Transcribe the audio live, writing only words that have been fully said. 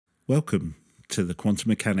Welcome to the Quantum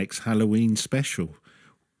Mechanics Halloween special.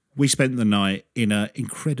 We spent the night in an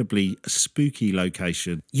incredibly spooky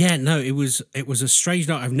location. Yeah, no, it was a strange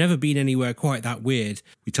night. I've never been anywhere quite that weird.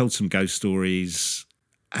 We told some ghost stories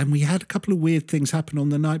and we had a couple of weird things happen on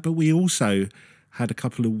the night, but we also had a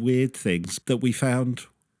couple of weird things that we found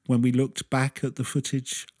when we looked back at the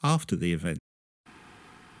footage after the event.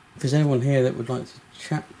 If there's anyone here that would like to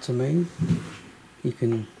chat to me, you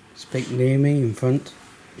can speak near me in front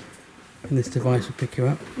and this device will pick you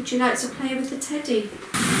up. Would you like to play with the teddy?